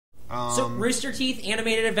So Rooster Teeth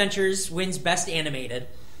Animated Adventures wins Best Animated.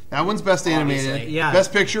 That one's Best Animated. Obviously. Yeah.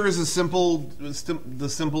 Best Picture is The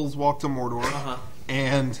Simples Walk to Mordor.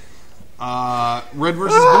 And Red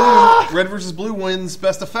vs. Blue wins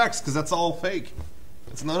Best Effects because that's all fake.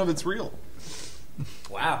 None of it's real.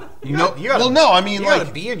 Wow. You got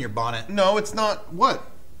a bee in your bonnet. No, it's not. What?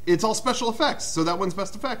 It's all special effects, so that wins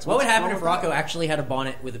Best Effects. What would happen if Rocco actually had a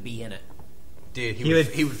bonnet with a bee in it? Dude, he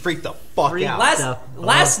would freak the fuck out.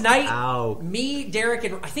 Last night, me, Derek,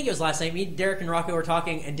 and I think it was last night, me, Derek, and Rocco were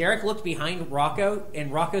talking, and Derek looked behind Rocco,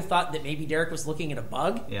 and Rocco thought that maybe Derek was looking at a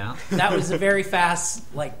bug. Yeah. That was a very fast,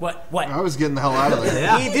 like, what? I was getting the hell out of there.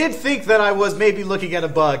 Yeah. He did think that I was maybe looking at a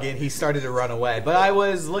bug, and he started to run away. But I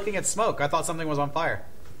was looking at smoke. I thought something was on fire.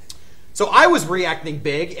 So I was reacting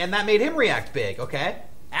big, and that made him react big, okay?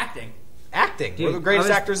 Acting. Dude, we're the I greatest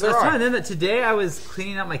actors there are. I was trying to that today I was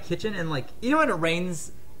cleaning out my kitchen, and like, you know when it rains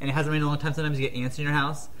and it hasn't rained in a long time, sometimes you get ants in your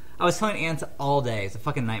house? I was killing ants all day. It's a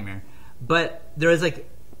fucking nightmare. But there was like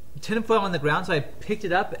tinfoil on the ground, so I picked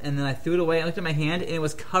it up and then I threw it away. I looked at my hand and it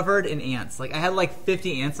was covered in ants. Like I had like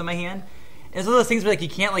 50 ants on my hand. And it's one of those things where like you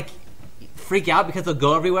can't like freak out because they'll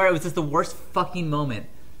go everywhere. It was just the worst fucking moment.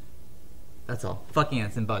 That's all. Fuck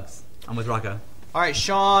ants and bugs. I'm with Rocco. All right,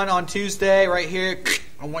 Sean, on Tuesday, right here,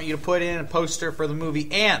 I want you to put in a poster for the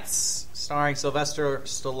movie Antz, starring Sylvester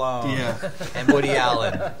Stallone and Woody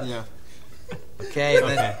Allen. Yeah. Okay,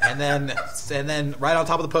 and then right on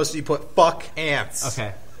top of the poster you put "fuck ants."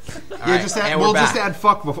 Okay. Just add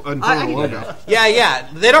fuck in front of the logo. Yeah.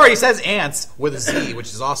 It already says ants with a Z, which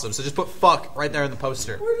is awesome. So just put "fuck" right there in the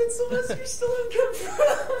poster. Where did Sylvester Stallone come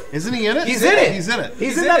from? Isn't he in it? He's in it. He's in it.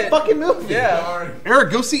 He's in that fucking movie. Yeah.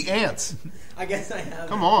 Eric, go see Ants. I guess I have.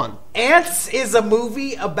 Come on. Antz is a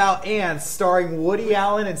movie about ants starring Woody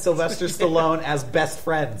Allen and Sylvester Stallone as best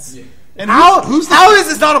friends. Yeah. And how is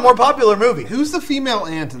this not a more popular movie? Who's the female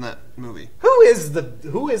ant in that movie? Who is the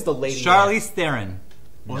lady? Charlize Theron.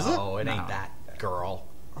 No, it ain't that girl.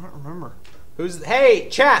 I don't remember. Hey,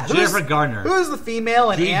 chat. Jennifer Gardner. Who's the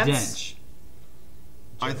female in Judi Antz? Dench.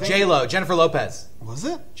 I think J-Lo, Jennifer Lopez. Was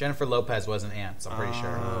it? Jennifer Lopez was an Antz, I'm pretty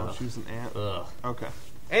sure. Oh, she was an ant. Ugh. Okay.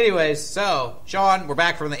 Anyways, so, Sean, we're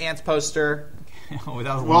back from the Antz poster. Oh,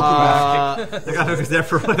 that was Welcome back. The guy was there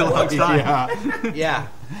for a really long time. Yeah.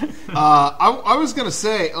 I was going to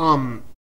say,